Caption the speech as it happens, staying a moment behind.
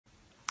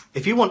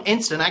If you want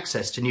instant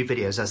access to new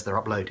videos as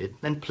they're uploaded,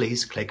 then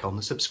please click on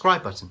the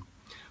subscribe button.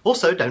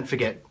 Also, don't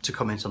forget to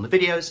comment on the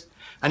videos,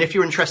 and if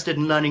you're interested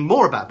in learning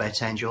more about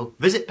BetAngel,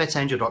 visit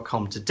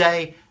betangel.com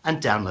today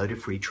and download a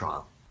free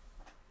trial.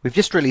 We've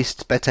just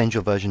released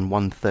BetAngel version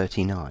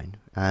 139,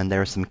 and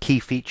there are some key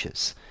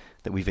features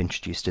that we've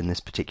introduced in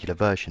this particular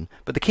version.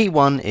 But the key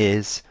one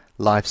is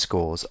live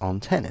scores on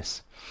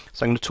tennis.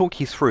 So I'm going to talk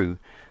you through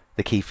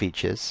the key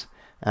features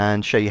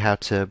and show you how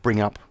to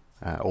bring up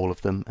all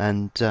of them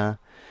and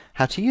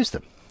how to use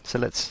them. So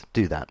let's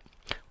do that.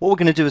 What we're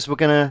going to do is we're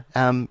going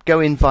to go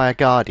in via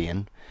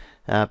Guardian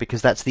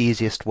because that's the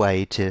easiest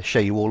way to show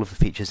you all of the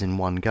features in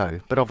one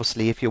go. But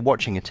obviously if you're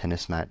watching a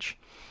tennis match,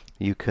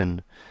 you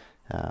can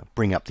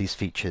bring up these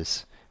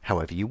features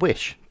however you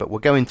wish. But we're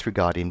going through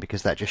Guardian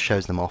because that just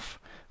shows them off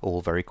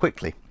all very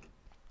quickly.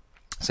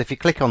 So if you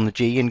click on the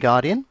G in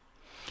Guardian,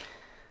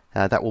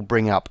 that will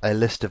bring up a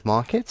list of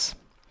markets.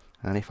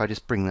 And if I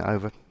just bring that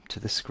over to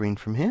the screen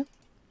from here,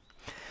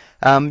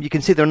 you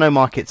can see there are no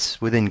markets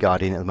within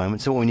Guardian at the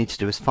moment, so what we need to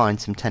do is find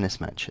some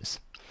tennis matches.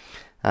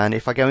 And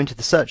if I go into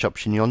the search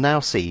option, you'll now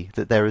see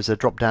that there is a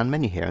drop-down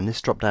menu here, and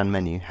this drop-down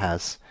menu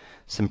has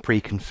some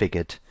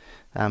pre-configured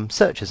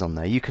searches on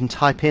there. You can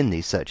type in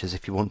these searches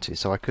if you want to,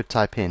 so I could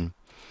type in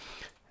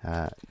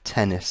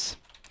tennis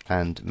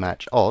and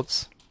match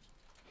odds.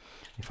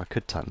 If I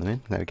could type them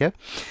in, there we go.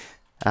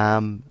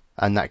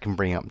 And that can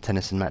bring up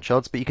tennis and match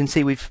odds, but you can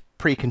see we've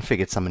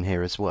pre-configured some in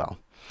here as well.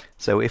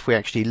 So if we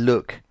actually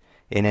look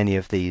in any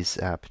of these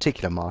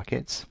particular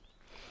markets,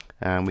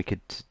 we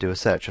could do a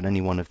search on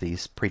any one of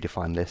these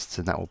predefined lists,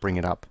 and that will bring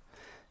it up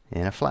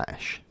in a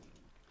flash.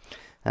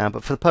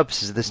 But for the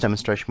purposes of this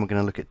demonstration, we're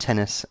going to look at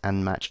tennis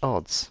and match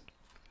odds.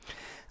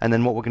 And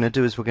then what we're going to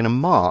do is we're going to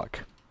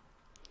mark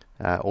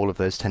all of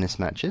those tennis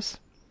matches.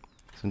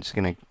 So I'm just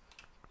going to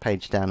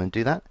page down and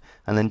do that,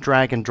 and then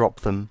drag and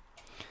drop them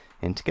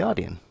into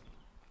Guardian.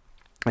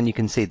 And you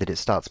can see that it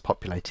starts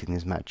populating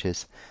these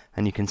matches,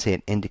 and you can see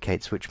it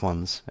indicates which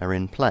ones are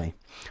in play.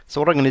 So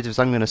what I'm going to do is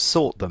I'm going to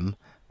sort them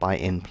by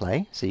in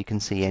play, so you can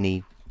see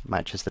any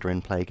matches that are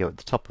in play go at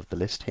the top of the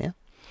list here.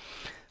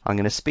 I'm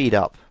going to speed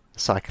up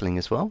cycling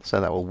as well,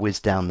 so that will whiz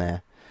down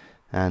there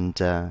and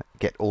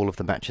get all of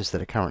the matches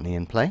that are currently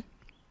in play.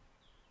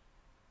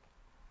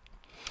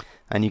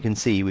 And you can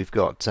see we've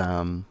got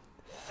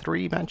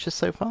 3 matches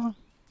so far.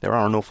 There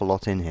are an awful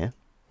lot in here.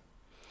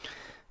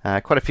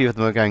 Quite a few of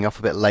them are going off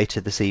a bit later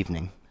this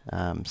evening,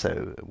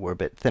 so we're a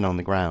bit thin on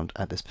the ground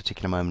at this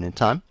particular moment in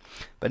time.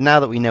 But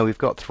now that we know we've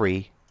got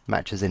 3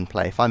 matches in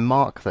play, if I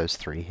mark those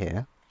 3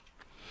 here,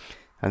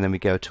 and then we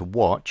go to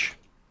watch,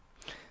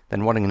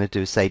 then what I'm going to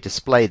do is say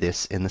display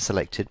this in the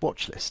selected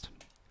watch list.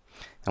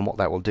 And what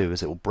that will do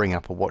is it will bring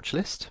up a watch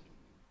list,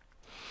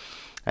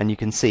 and you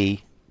can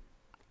see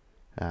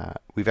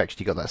we've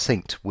actually got that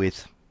synced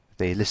with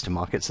the list of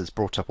markets that's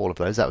brought up all of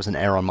those. That was an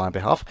error on my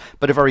behalf,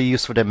 but a very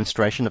useful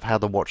demonstration of how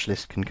the watch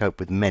list can cope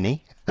with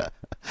many. But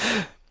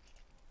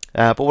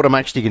what I'm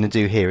actually going to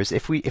do here is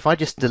if I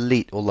just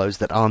delete all those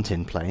that aren't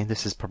in play,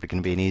 this is probably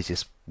going to be an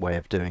easiest way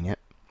of doing it.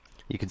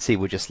 You can see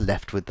we're just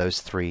left with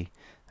those 3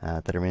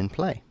 that are in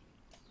play.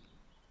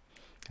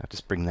 I'll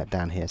just bring that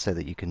down here so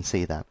that you can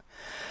see that.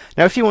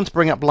 Now if you want to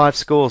bring up live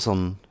scores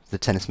on the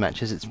tennis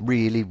matches, it's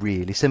really,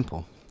 really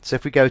simple. So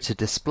if we go to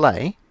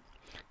display,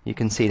 you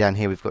can see down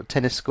here we've got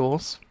tennis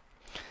scores,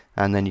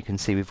 and then you can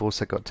see we've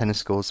also got tennis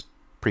scores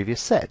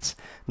previous sets.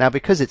 Now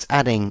because it's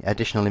adding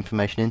additional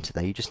information into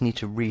there, you just need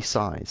to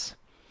resize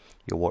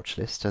your watch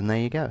list, and there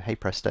you go. Hey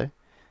presto,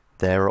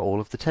 there are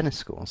all of the tennis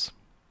scores.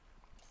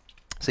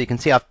 So you can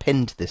see I've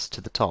pinned this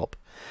to the top.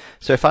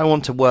 So if I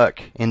want to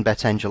work in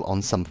BetAngel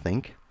on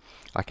something,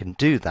 I can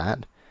do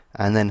that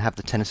and then have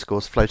the tennis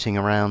scores floating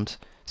around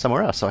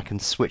somewhere else, so I can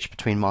switch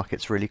between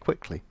markets really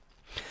quickly.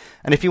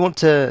 And if you want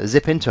to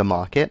zip into a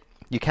market,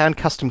 you can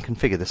custom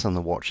configure this on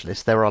the watch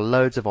list. There are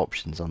loads of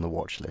options on the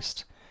watch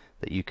list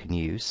that you can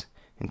use,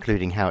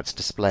 including how it's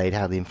displayed,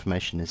 how the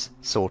information is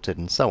sorted,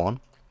 and so on.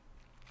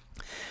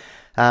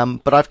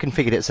 But I've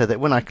configured it so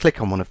that when I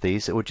click on one of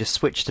these, it will just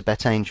switch to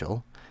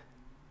BetAngel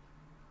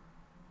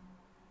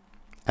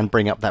and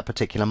bring up that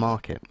particular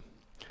market.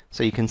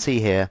 So you can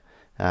see here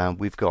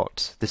we've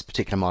got this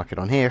particular market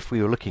on here. If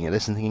we were looking at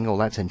this and thinking, oh,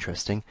 that's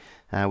interesting,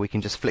 we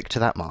can just flick to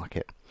that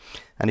market.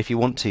 And if you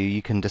want to,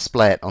 you can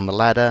display it on the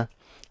ladder,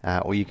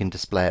 or you can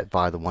display it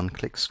via the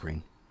one-click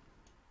screen.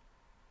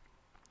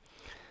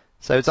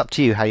 So it's up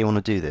to you how you want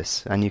to do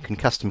this, and you can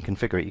custom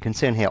configure it. You can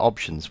see in here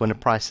options. When a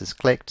price is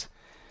clicked,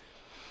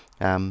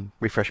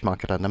 refresh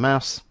market under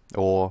mouse,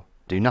 or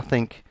do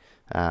nothing,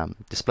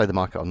 display the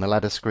market on the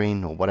ladder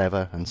screen, or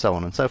whatever, and so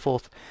on and so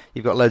forth.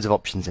 You've got loads of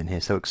options in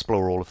here, so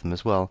explore all of them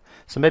as well.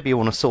 So maybe you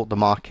want to sort the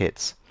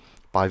markets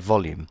by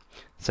volume.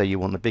 So you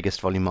want the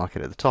biggest volume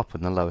market at the top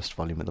and the lowest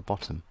volume at the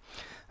bottom.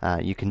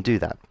 You can do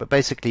that, but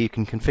basically you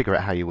can configure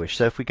it how you wish.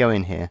 So if we go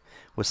in here,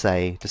 we'll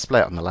say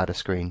display it on the ladder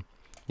screen.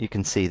 You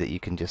can see that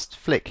you can just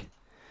flick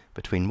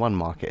between one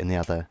market and the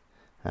other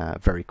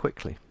very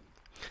quickly.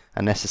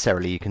 And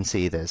necessarily you can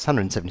see there's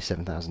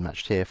 177,000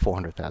 matched here,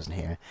 400,000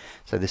 here.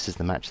 So this is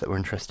the match that we're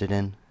interested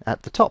in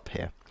at the top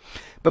here.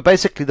 But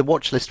basically the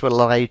watch list will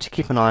allow you to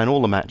keep an eye on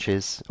all the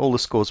matches, all the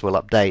scores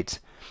will update,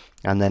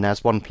 and then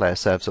as one player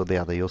serves or the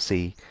other, you'll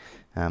see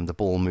the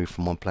ball move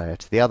from one player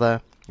to the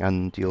other,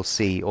 and you'll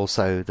see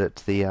also that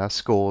the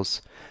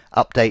scores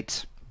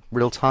update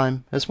real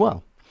time as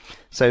well.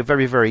 So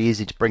very, very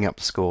easy to bring up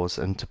the scores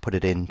and to put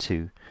it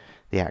into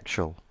the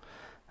actual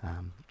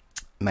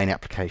main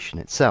application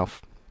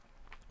itself.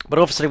 But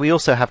obviously we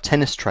also have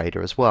Tennis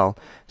Trader as well.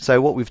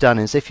 So what we've done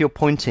is if you're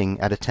pointing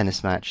at a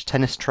tennis match,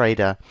 Tennis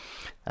Trader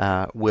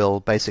will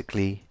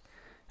basically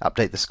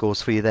update the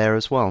scores for you there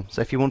as well.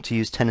 So if you want to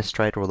use Tennis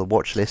Trader or the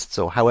watch lists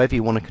or however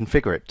you want to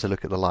configure it to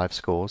look at the live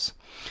scores,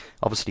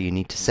 obviously you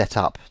need to set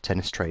up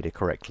Tennis Trader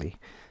correctly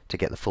to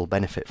get the full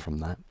benefit from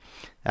that.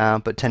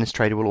 But Tennis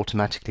Trader will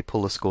automatically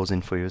pull the scores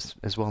in for you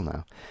as well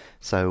now.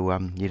 So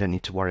you don't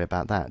need to worry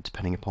about that.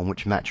 Depending upon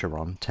which match you're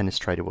on, Tennis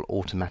Trader will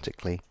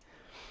automatically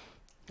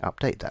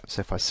update that.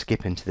 So if I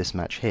skip into this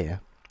match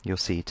here, you'll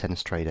see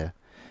Tennis Trader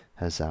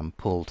has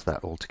pulled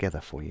that all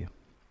together for you.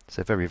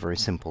 So very, very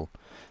simple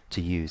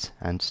to use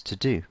and to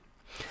do.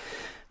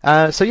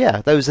 So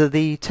yeah, those are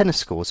the tennis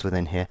scores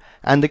within here.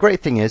 And the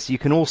great thing is you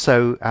can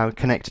also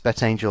connect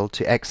BetAngel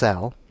to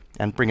Excel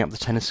and bring up the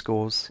tennis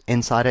scores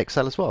inside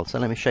Excel as well. So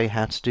let me show you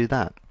how to do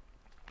that.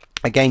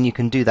 Again, you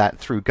can do that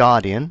through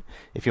Guardian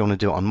if you want to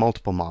do it on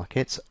multiple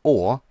markets,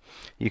 or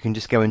you can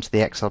just go into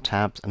the Excel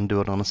tabs and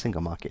do it on a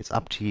single market. It's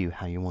up to you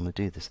how you want to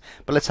do this.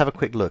 But let's have a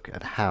quick look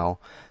at how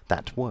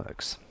that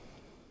works.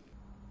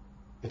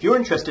 If you're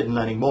interested in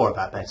learning more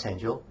about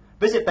BetAngel,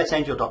 visit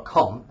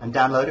betangel.com and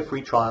download a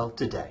free trial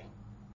today.